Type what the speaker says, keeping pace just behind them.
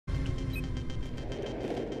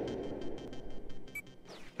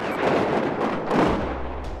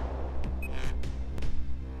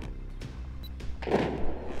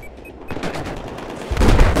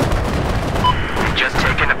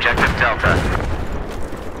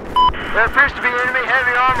There appears to be enemy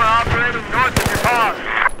heavy armor operating north of your path.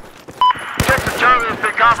 Objective Charlie has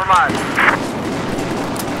been compromised.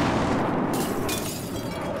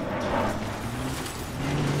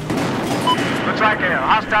 Looks like a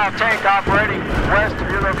hostile tank operating west of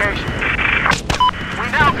your location. We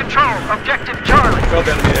now control Objective Charlie. Fell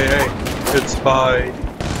down to the AA. It's by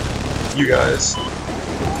you guys.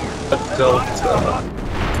 Delta.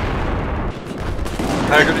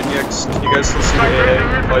 Haggard and Yix, can you guys still see the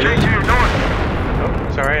AA by you? Oh,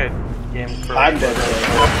 sorry, I gamed for... I'm dead.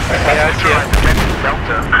 Yeah, I see it.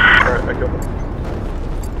 Delta. Alright, I got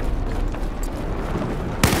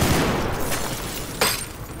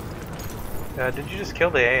it. Did you just kill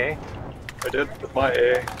the AA? I did, with my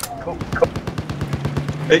AA. Cool.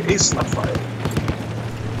 AA's not fire.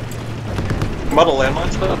 I'm out of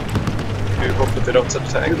landmines though. We hope that they don't set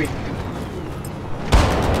a tank.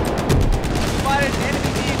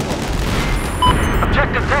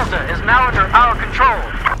 Objective Delta is now under our control.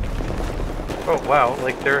 Oh wow,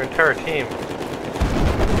 like their entire team.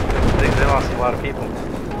 They lost a lot of people.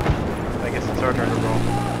 I guess it's our turn to roll.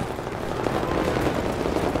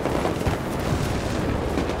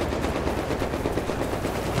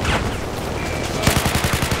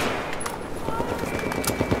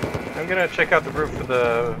 I'm gonna check out the roof of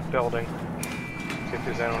the building. See if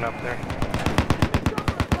there's anyone up there.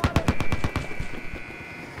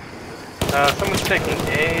 Someone's taking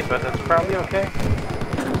A, but that's probably okay.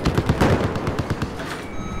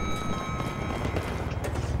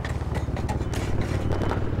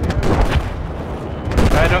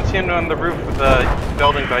 I don't see anyone on the roof of the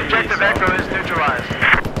building by E, Objective so Echo is neutralized.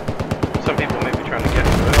 some people may be trying to get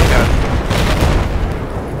to it.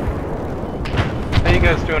 How you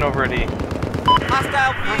guys doing over at E?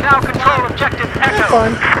 Hostile. We now control Objective Echo.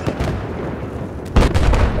 Fine.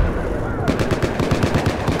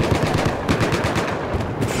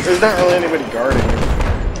 There's not really anybody guarding him,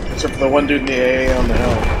 except for the one dude in the AA on the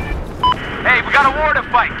hill. Hey, we got a war to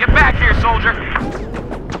fight. Get back here, soldier.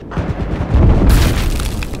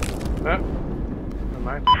 Never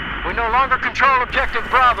mind. We no longer control Objective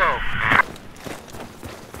Bravo.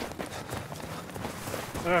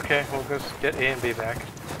 Okay, we'll just get A and B back.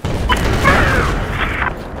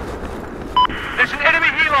 There's an enemy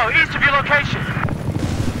helo east of your location.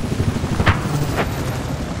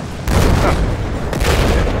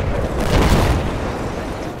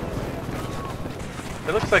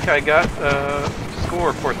 It looks like I got a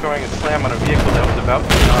score for throwing a slam on a vehicle that was about to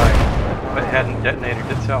die, but hadn't detonated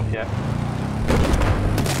itself yet.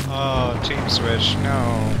 Oh, team switch,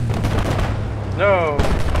 no. No!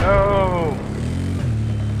 No!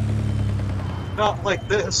 Not like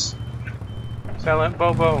this. Silent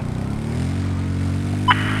Bobo. Appears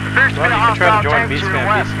to be Well, a you can try hostile to join tank to your Beastman,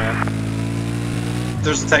 west. Beastman.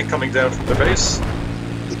 There's a tank coming down from the base.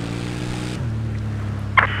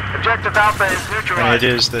 Objective Alpha is And neutralized. it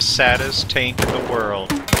is the saddest tank in the world.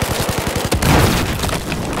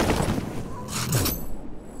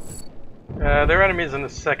 There are enemies on the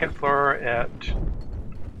second floor at...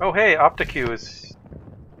 Oh hey, OptiQ is...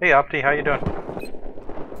 Hey Opti, how you doing?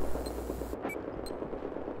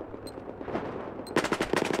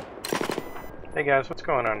 Hey guys, what's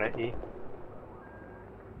going on at E?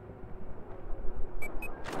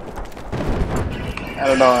 I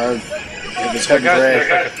don't know. It's The heading guys on the gray.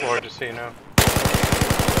 second floor, just so you know.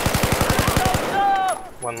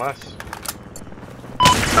 One less.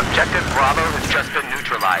 Objective Bravo has just been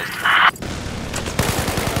neutralized.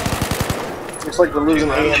 Looks like we're losing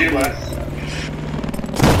A and B. We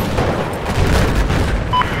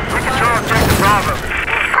control Objective Bravo.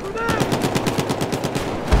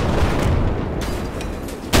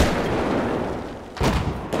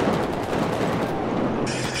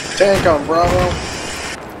 Tank on Bravo.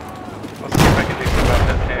 Let's see if I can do something about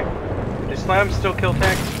that tank. Do slams still kill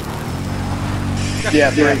tanks?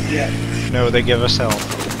 Yeah. No, they give us help.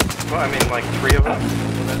 Well, I mean, like 3 of them?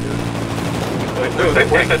 What will that do? Wait, No, they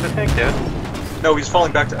wait, went. the tank dead? No, he's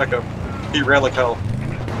falling back to Echo. He ran like hell.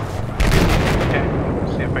 Okay,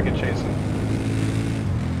 let's see if I can chase him.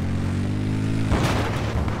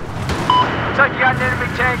 Looks like you got an enemy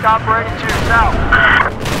tank operating to your south.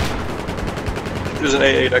 There's an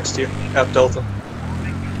AA next to you, at Delta.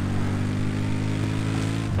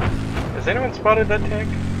 Has anyone spotted that tank?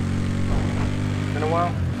 In a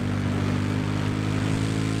while?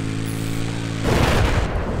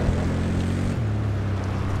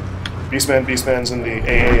 Beastman's in the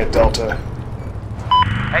AA at Delta.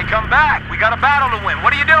 Hey, come back. We got a battle to win.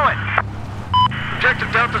 What are you doing?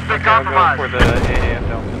 Objective Delta's been Okay, I'll go compromised. for the AA and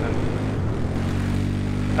Delta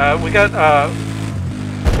then. We got an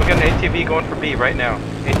ATV going for B right now.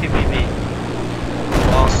 ATV B.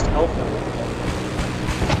 Lost. Alpha.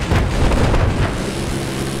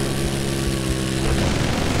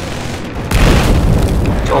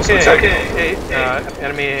 Okay,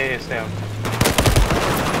 enemy AA is down.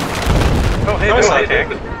 Oh, hey, Nice, hey, tank.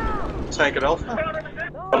 tank. Tank at Alpha.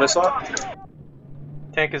 On this off.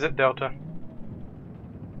 Tank is at Delta.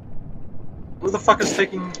 Who the fuck is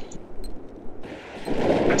taking...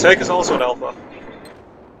 Tank is also at Alpha.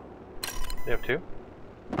 You have two?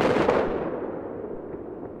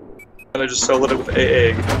 And I just sold it with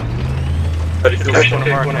AA. But if you One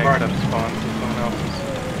of our tanks have spawned, so someone else's.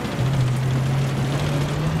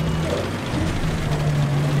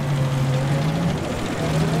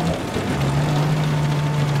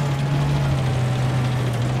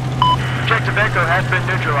 Objective Echo has been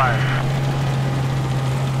neutralized.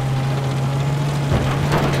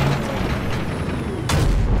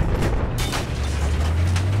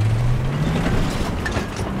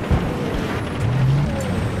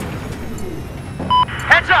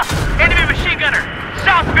 Heads up! Enemy machine gunner!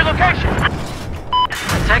 South of your location!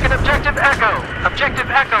 Taking Objective Echo. Objective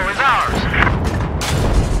Echo is ours.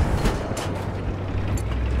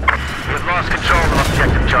 We've lost control of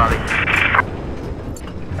Objective Charlie.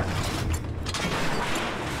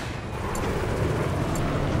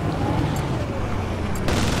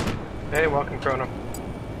 Hey, welcome, Chrono.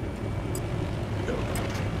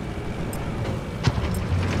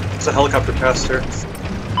 There's a helicopter past here.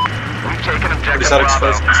 We've taken Objective He's not Bravo.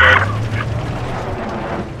 exposed inside.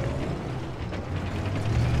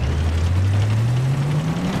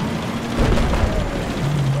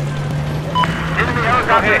 Enemy Oh,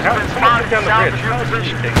 helicopter hey, has been how spotted down the south bridge? of your How did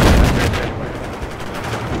position. you take it?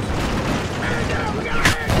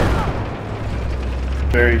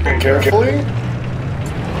 Very carefully.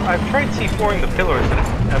 I've tried C4ing the pillars,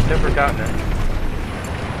 and I've never gotten it.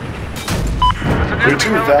 There are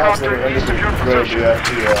two valves that are under the road you have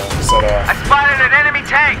to set I off. spotted an enemy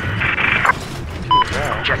tank!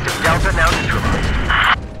 Wow. Objective Delta now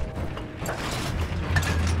neutralized.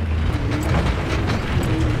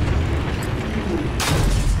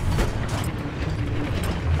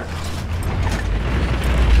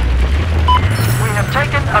 We have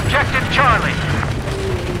taken Objective Charlie.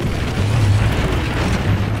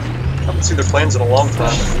 I haven't seen their planes in a long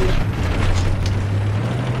time.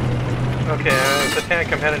 Okay, the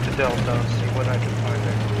tank, I'm heading to Delta. I'll see what I can find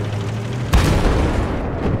there.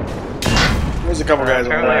 There's a couple guys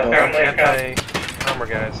on Apparently I found there. anti-armor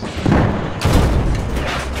guys.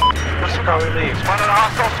 Should probably leave. Spotted a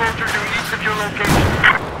hostile soldier due east of your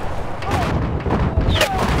location.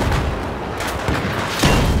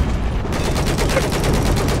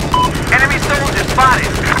 Enemy soldier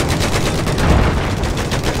spotted.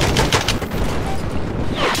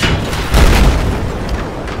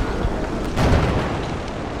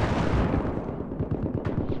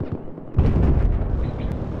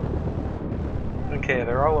 Okay,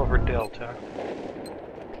 they're all over Delta.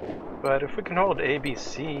 But if we can hold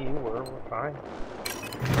ABC, we're fine.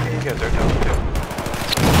 Okay, you guys are Delta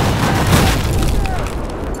too.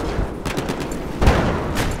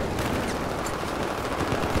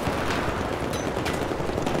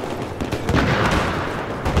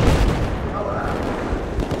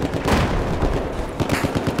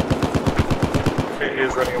 Okay, he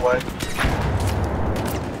is running away.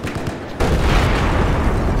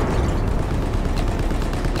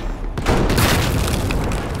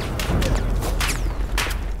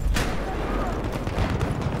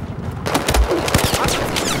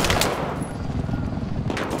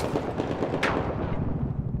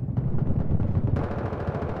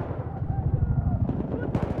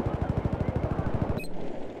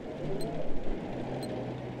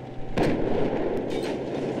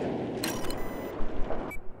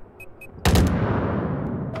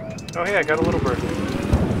 Oh hey, I got a little bird.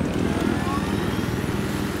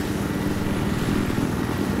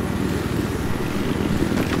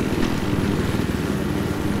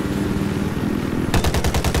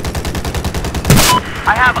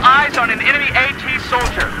 I have eyes on an enemy AT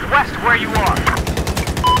soldier, west where you are.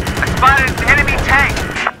 I spotted an enemy tank.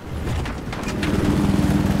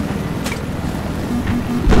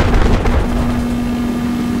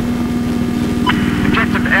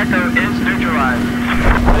 Objective Echo is neutralized.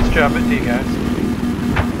 Nice job at D,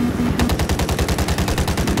 guys.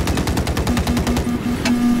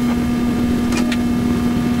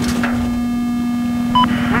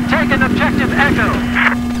 We've taken Objective Echo.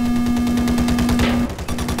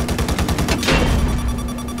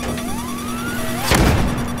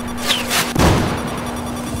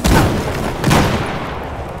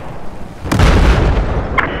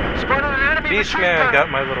 Beast Beastman got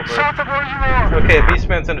my little bird. South of where you are. Okay,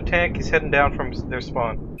 Beastman's in a tank. He's heading down from their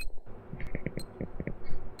spawn.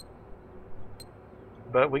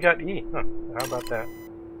 But we got E. Huh. How about that?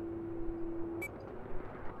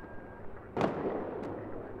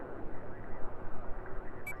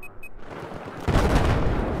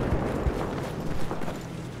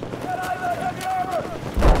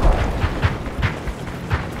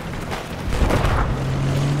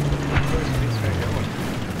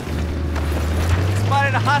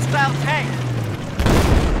 Spotted a hostile tank.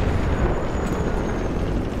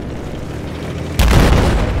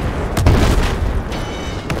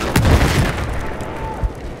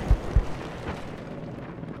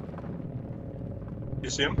 You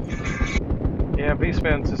see him? Yeah,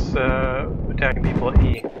 Beastman's just attacking people at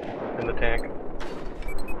E in the tank.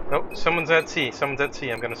 Oh, someone's at C. Someone's at C.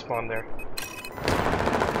 I'm gonna spawn there.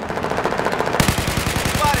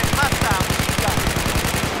 Spotted hostile.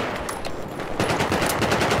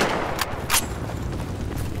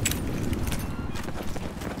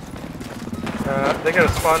 They got a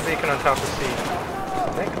spawn beacon on top of C.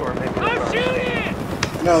 I think, or maybe they're on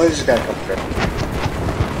C. No, they just got a couple there.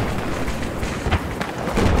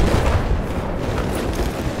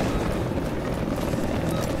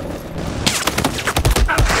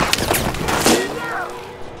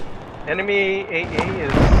 Enemy AA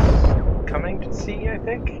is coming to C, I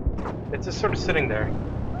think? It's just sort of sitting there.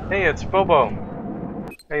 Hey, it's Bobo.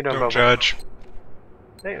 How you doing, Don't Bobo? judge.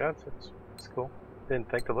 Hey, that's cool. Didn't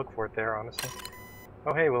think to look for it there, honestly.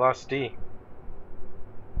 Oh, hey, we lost D.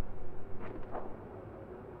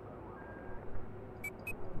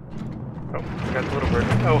 Oh, we got the little bird.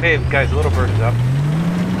 Oh, hey, guys, the little bird is up.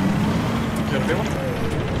 You got a feeling?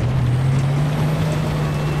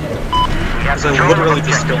 Yes, I literally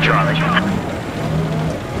just killed him. Charlie.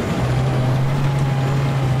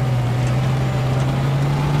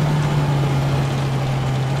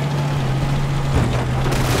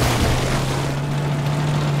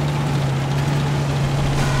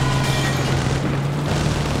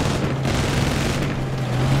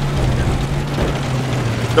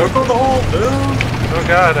 Don't go in the hole, dude! Oh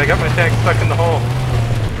god, I got my tank stuck in the hole.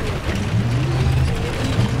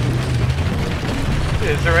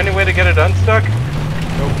 Is there any way to get it unstuck?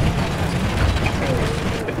 Nope.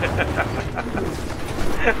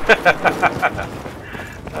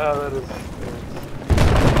 Oh, that is...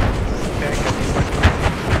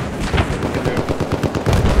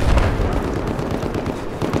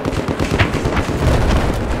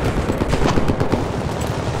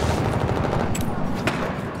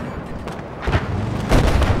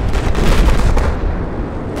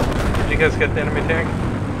 Did you guys get the enemy tank?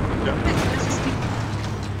 Yep.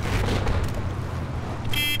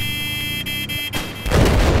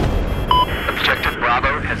 Objective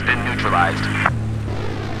Bravo has been neutralized.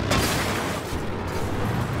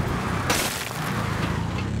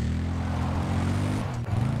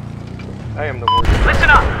 I am the worst. Listen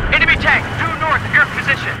up! Enemy tank due north of your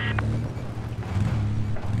position.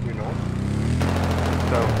 You know?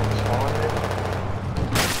 So, from spawn, maybe?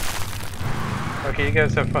 Okay, you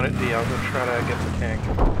guys have fun at D. I'll go try to get the tank.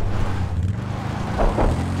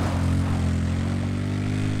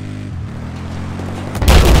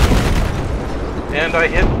 And I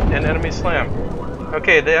hit an enemy slam.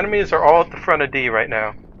 Okay, the enemies are all at the front of D right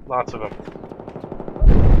now. Lots of them.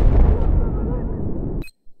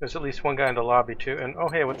 There's at least one guy in the lobby too. And oh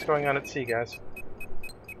hey, what's going on at C, guys?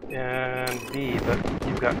 And B, but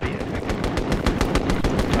you've got B, I think.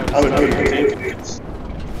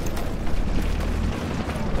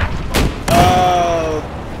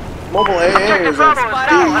 Mobile AA Objective is Bravo is at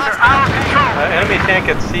now D. under our control. Enemy tank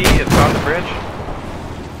at C, it's on the bridge.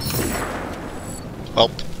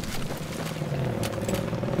 Help.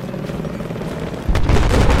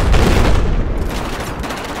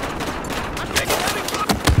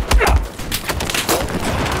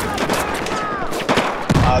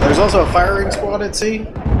 There's also a firing squad at C.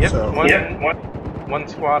 Yep, So- one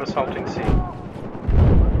squad assaulting C.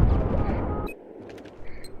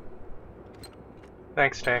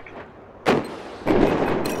 Thanks, tank.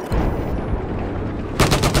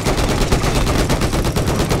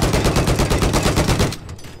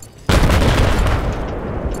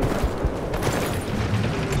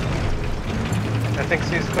 I think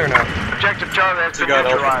C's clear now. Objective Charlie has You been got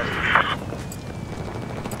Alpha. neutralized.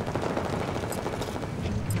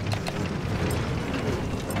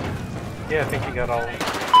 Yeah, I think you got all of them.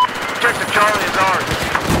 Objective Charlie is ours.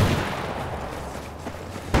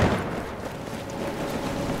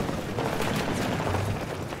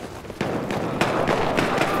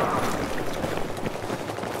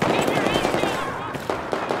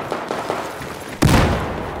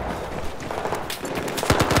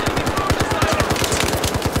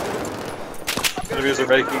 enemies are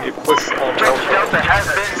making a push on Objective Delta Delta. has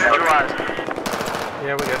been neutralized.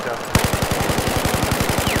 Yeah, we got Delta.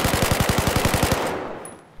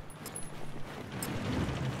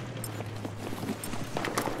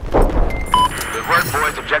 Good work,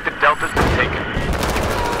 boys. Objective Delta's been taken.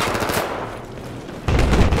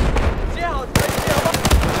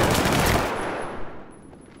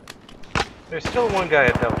 There's still one guy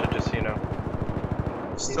at Delta, just so you know.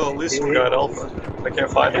 Still at least one guy at Alpha. I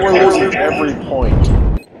can't find We're him. losing every point.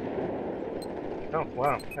 Oh,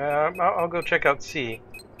 wow. I'll go check out C.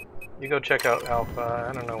 You go check out Alpha.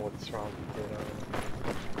 I don't know what's wrong with it.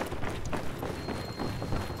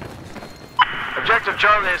 Objective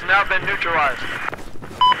Charlie has now been neutralized.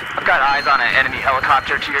 I've got eyes on an enemy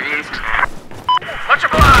helicopter to your east. Much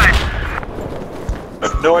obliged! I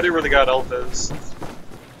have no idea where the guy at Alpha is.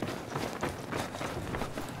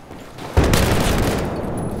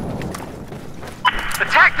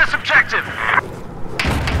 Attack this objective!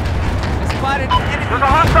 Spotted enemy. There's a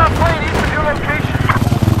hostile plane east of your location.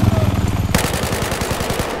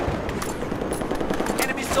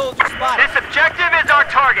 Enemy soldier spotted. This objective is our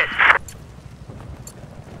target.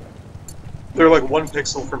 They're like 1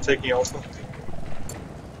 pixel from taking Alpha.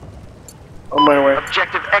 On my way.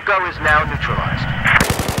 Objective Echo is now neutralized.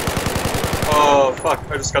 Oh fuck,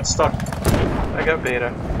 I just got stuck. I got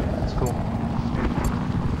Beta. It's cool.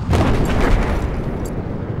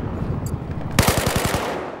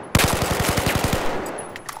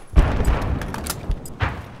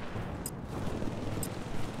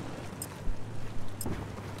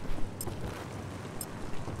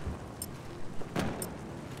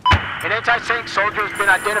 An anti-tank soldier has been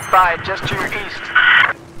identified just to your east.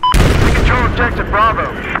 We control objective Bravo.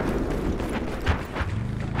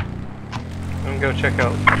 I'm gonna go check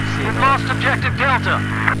out C. We've lost objective Delta.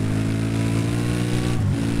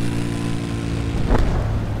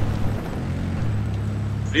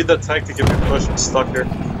 I need that tank to give me a push. I'm stuck here.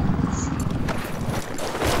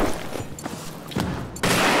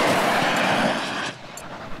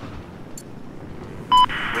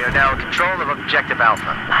 We are now in control of objective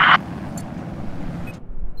Alpha.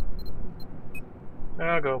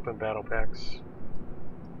 I'll go open battle packs.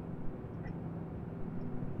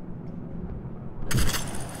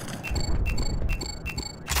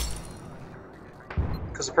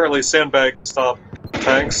 Because apparently sandbags stop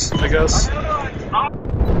tanks, I guess.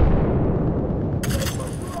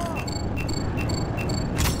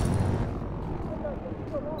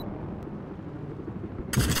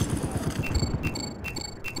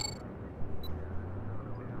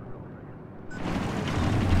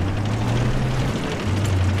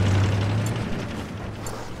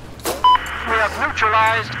 We have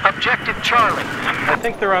neutralized objective Charlie. I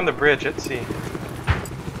think they're on the bridge at C. Spotted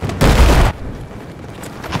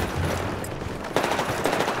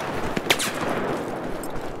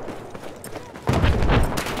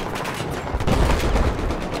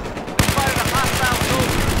a hostile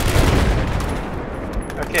soldier.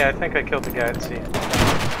 Okay, I think I killed the guy at C.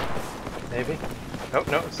 Maybe? Oh,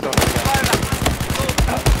 no, it's still not the guy. Spotted a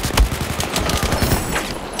hostile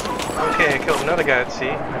soldier. Okay, I killed another guy at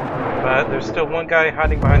C. But there's still one guy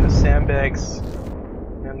hiding behind the sandbags.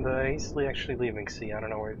 And he's actually leaving C. I don't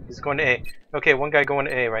know where. He's going to A. Okay, one guy going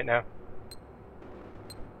to A right now.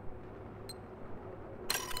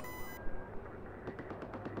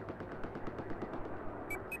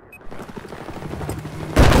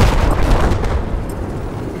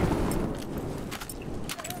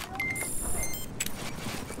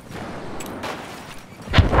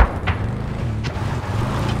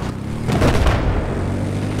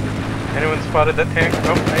 Anyone spotted that tank?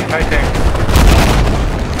 Oh, hi tank.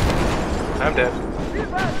 I'm dead.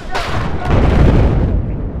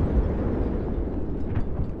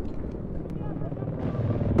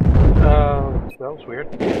 That was weird.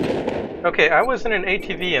 Okay, I was in an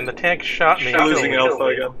ATV and the tank shot me. We're losing Alpha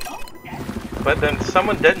again. But then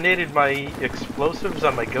someone detonated my explosives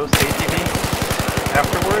on my Ghost ATV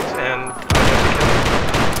afterwards, and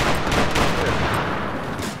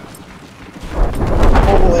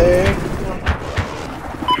Holy.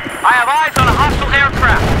 I have eyes on a hostile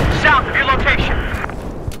aircraft south of your location.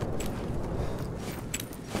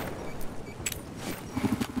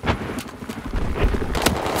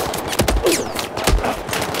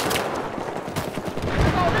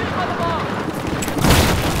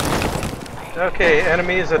 okay,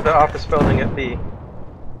 enemies at the office building at B.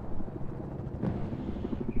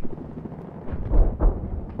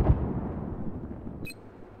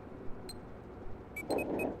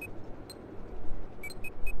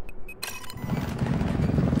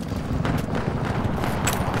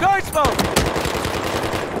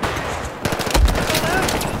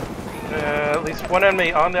 At least one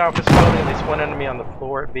enemy on the office building, at least one enemy on the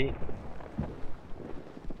floor at B.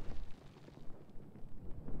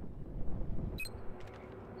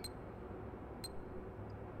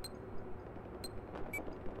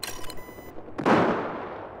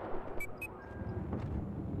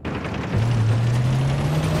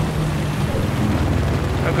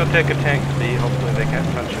 I'll go take a tank to B, hopefully they can't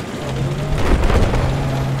touch it.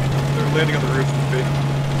 They're landing on the roof of B.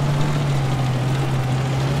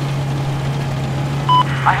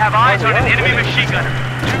 I have eyes on an enemy machine gunner,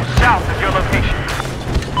 due south of your location.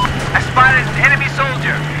 I spotted an enemy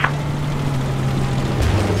soldier.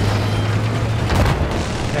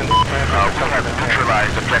 And We have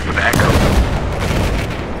neutralized objective Echo.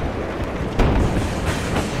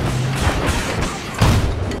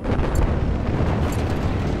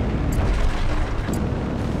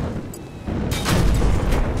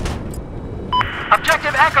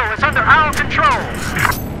 Objective Echo is under our control.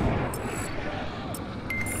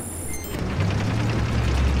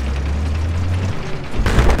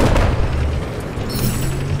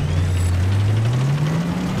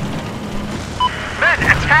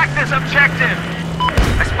 Attack this objective!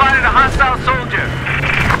 I spotted a hostile soldier.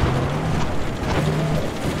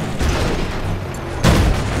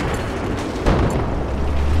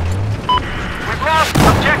 We've lost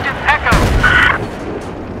objective Echo.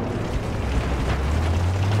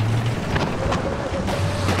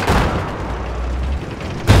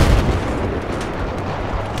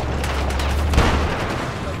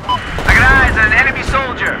 I got eyes on an enemy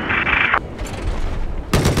soldier.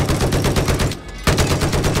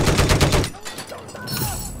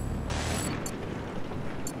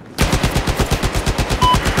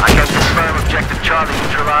 Charlie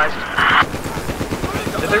neutralized.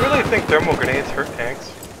 Did they really think thermal grenades hurt tanks?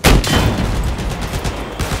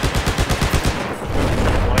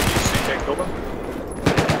 Why do you see can't kill them?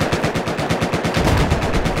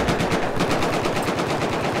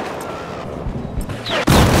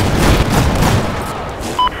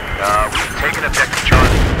 We've taken objective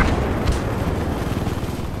Charlie.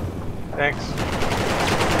 Thanks.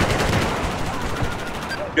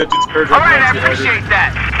 Good, dude's purge. Alright, I appreciate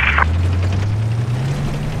that.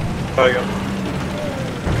 Oh, yeah.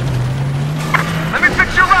 Let me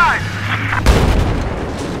fix your ride!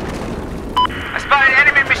 I spotted an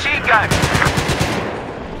enemy machine gun!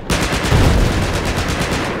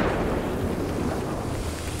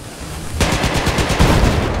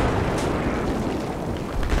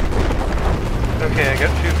 Okay, I got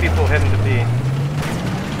 2 people heading to B.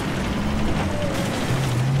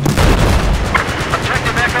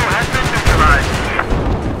 Objective Echo has been neutralized.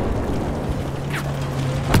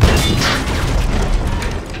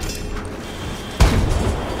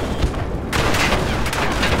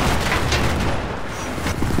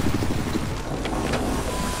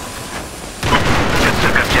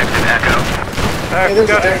 I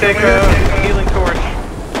forgot to take a healing torch.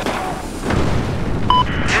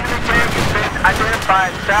 Enemy tank has been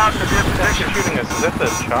identified south of your Who's position. shooting us? Is that the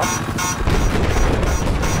chop?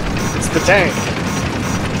 It's the tank.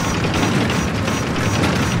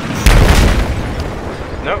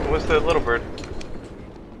 No, it was the little bird.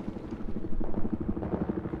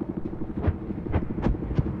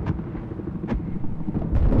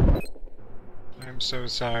 I'm so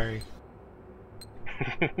sorry.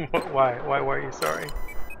 Why? Why are you sorry?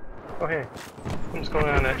 Oh hey, what's going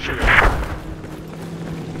on at shooter?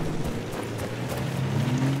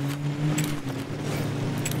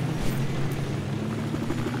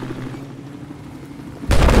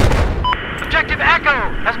 Objective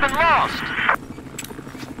Echo has been lost.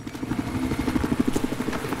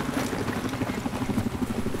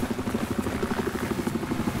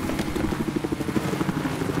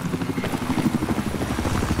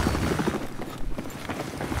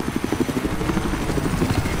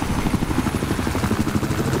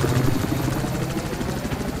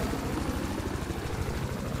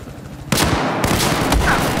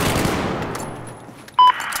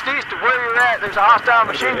 There's a hostile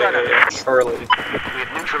machine gunner. Charlie. We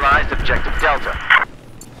have neutralized objective Delta.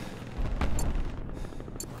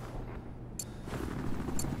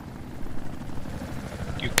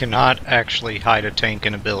 You cannot actually hide a tank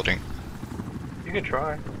in a building. You can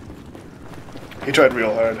try. He tried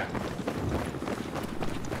real hard.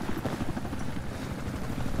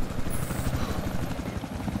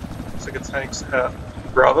 Looks like a tank's at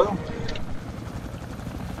Bravo.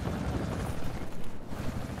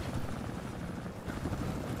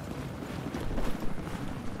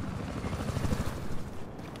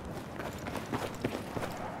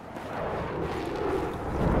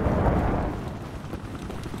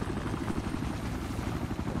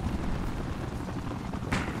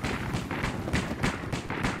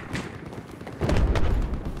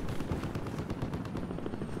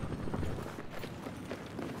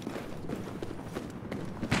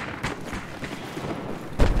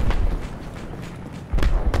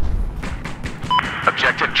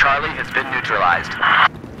 Objective Charlie has been neutralized.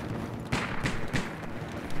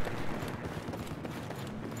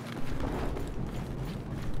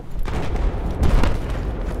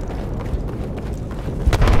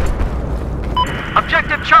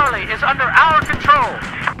 Objective Charlie is under our control.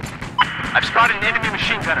 I've spotted an enemy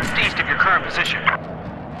machine gunner east of your current position.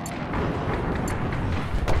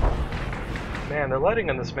 Man, the lighting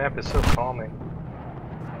on this map is so calming.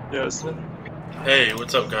 Yeah, isn't it? Hey,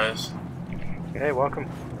 what's up, guys? Hey, welcome.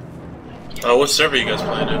 What server you guys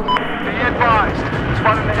playing in? Be advised,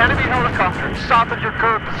 spotted an enemy helicopter south of your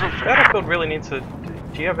current position. Battlefield really needs to...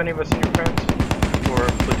 Do you have any of us in your friends? Or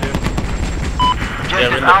platoon? Yeah,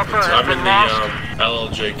 I'm in the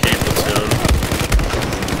LLJK platoon.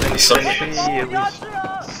 Then you should be at least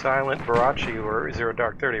Silent Barachi or Zero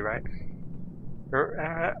Dark 30, right?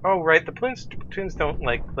 Or, oh, right, the platoons don't,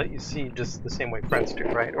 like, let you see just the same way friends do,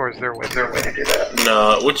 right? Or is there a way to do that?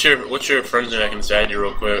 No, what's your friend's name? I can just add you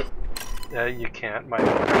real quick. You can't. My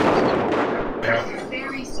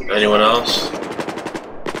Anyone else?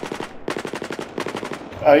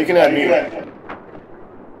 You can add me.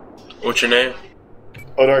 What's your name?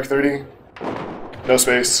 Odark30. No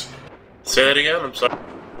space. Say that again, I'm sorry.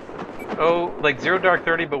 Oh, like Zero Dark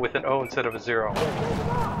 30, but with an O instead of a 0.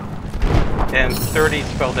 And 30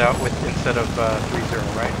 spelled out with instead of 30,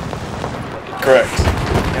 right? Correct.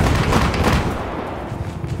 Yeah.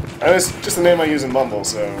 And it's just the name I use in Mumble,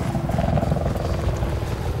 so...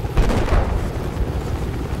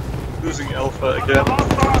 Losing Alpha again.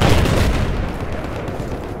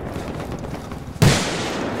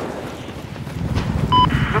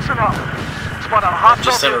 Listen up. Spot a hostile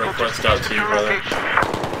Just sent a vehicle request out to you, brother.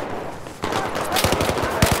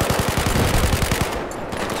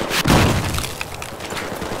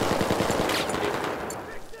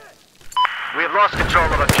 We have lost control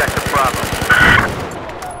of Objective Bravo.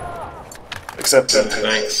 Accepted.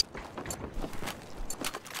 Thanks.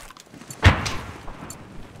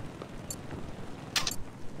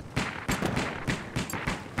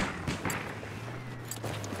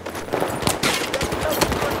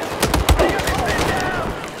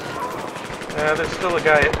 There's still a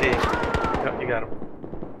guy at D. Yep, you got him.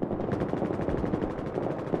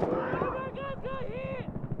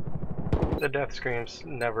 The death screams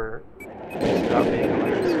never stop being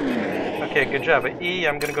hilarious. Okay, good job. At E,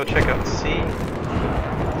 I'm gonna go check out C.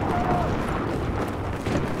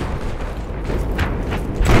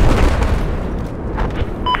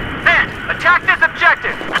 Men, attack this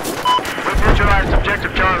objective! We've neutralized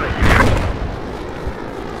Objective Charlie.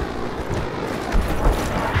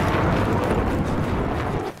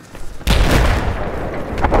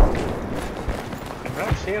 I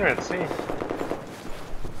don't see her at C.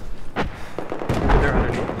 They're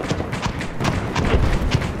underneath.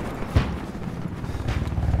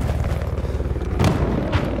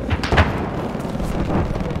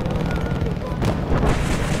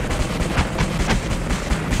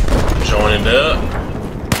 Joining up.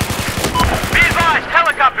 Be advised,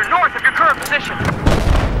 helicopter north of your current position.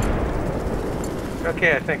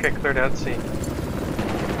 Okay, I think I cleared out C.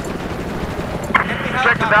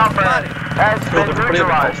 Objective Alpha has been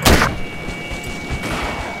neutralized.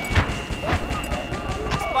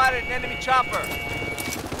 Spotted an enemy chopper.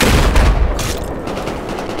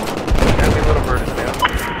 Enemy Little Bird is down.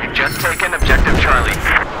 You've just taken Objective Charlie.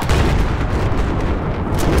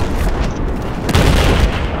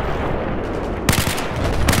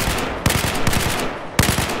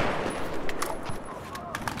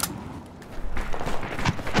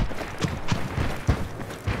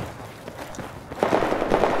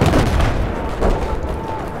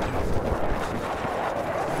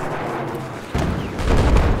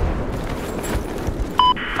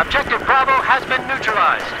 Objective Bravo has been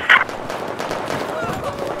neutralized.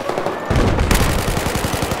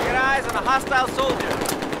 Get eyes on a hostile soldier.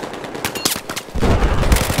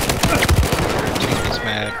 He's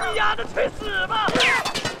mad.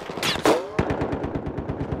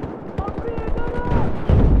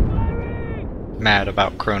 Mad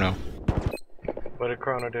about Chrono. What did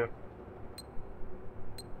Chrono do?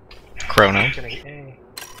 Chrono? Getting A.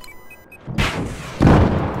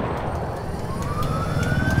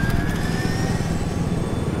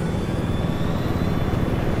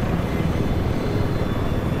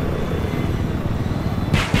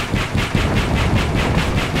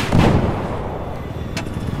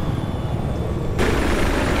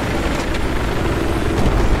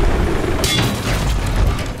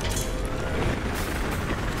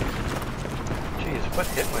 What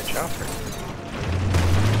hit my chopper?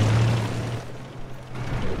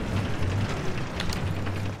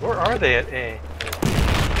 Where are they at A?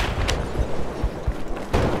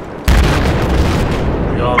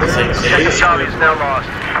 Objective Charlie is now lost.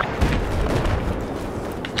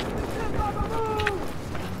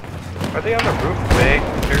 Are they on the roof of A?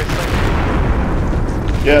 Seriously?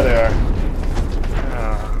 Yeah, they are.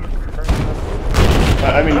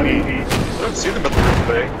 I mean, I don't see them at the roof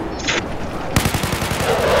bay.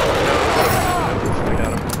 We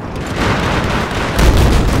got him.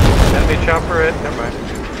 Enemy chopper it. Never mind.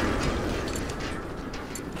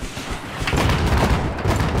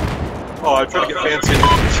 Oh, I tried to get fancy.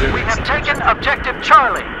 We have taken Objective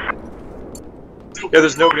Charlie. Yeah,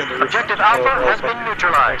 there's nobody on the roof. Objective Alpha has been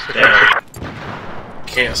neutralized. Damn.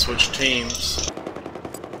 Can't switch teams.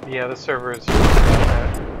 Yeah, the server is.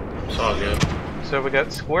 It's all good. So we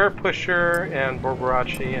got Square Pusher and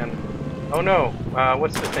Borbarachi and. Oh no!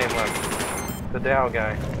 What's his name left? The Dow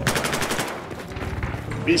guy.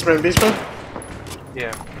 Beastman.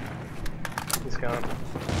 Yeah. He's gone.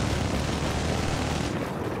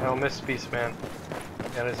 I'll miss Beastman.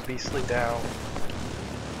 And his beastly Dow.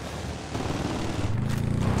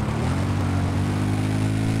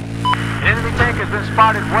 An enemy tank has been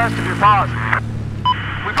spotted west of your post.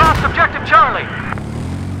 We've lost Objective Charlie.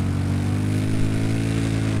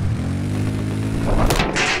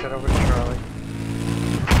 Get over to Charlie.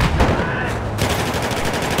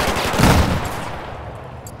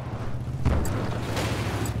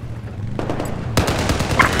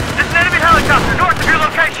 There's an enemy helicopter north of your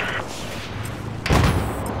location.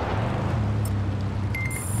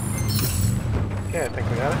 Okay, I think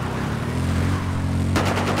we got it.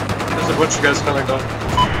 There's a bunch of guys coming down.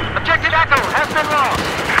 Objective Echo has been lost.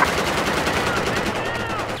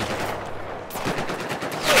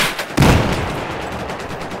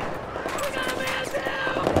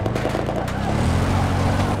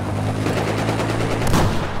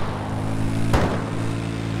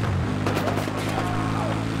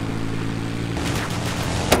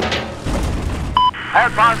 I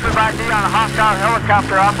have positive ID on a hostile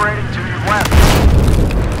helicopter operating to your west.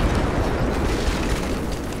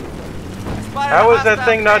 How is that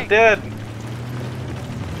thing not dead?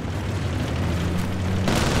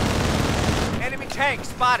 Enemy tank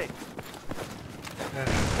spotted.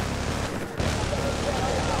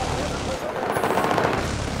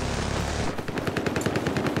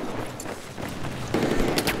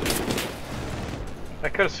 I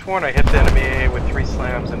could have sworn I hit the enemy AA with 3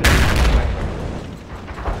 slams and it didn't.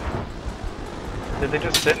 Did they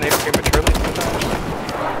just detonate prematurely sometimes?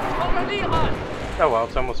 Oh well,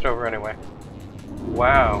 it's almost over anyway.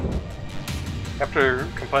 Wow. After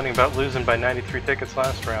complaining about losing by 93 tickets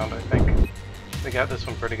last round, I think we got this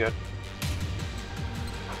one pretty good.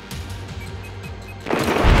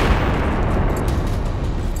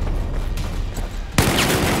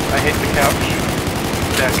 I hate the couch.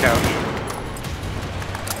 That couch.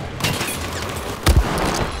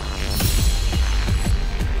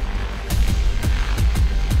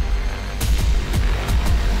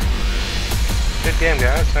 Good game,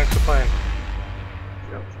 guys. Thanks for playing.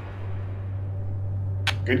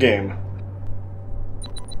 Good game.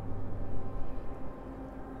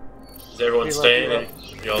 Is everyone staying?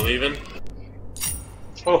 Y'all leaving?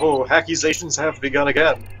 Oh, accusations have begun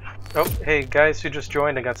again. Oh, hey, guys who just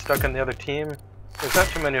joined and got stuck on the other team. There's not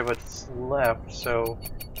too many of us left, so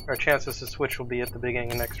our chances to switch will be at the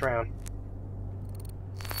beginning of next round.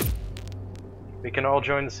 We can all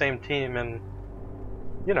join the same team and,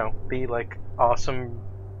 you know, be like awesome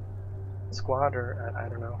squad, or I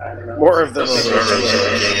don't know. More of The this. server's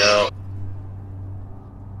working out.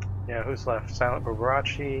 Yeah, who's left? Silent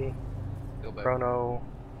Barbarachi, Chrono,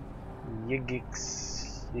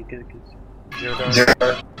 Yigix, Zero.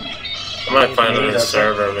 I might find a new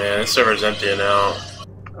server, man. This server's emptying out.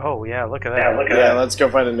 Oh yeah, look at that. Yeah, let's go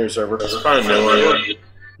find a new server. Let's find a new one.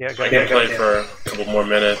 Yeah, go I can ahead. play for a couple more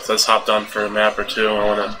minutes. Let's hop on for a map or two. I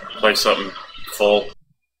want to play something full.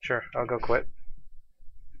 Sure, I'll go quit.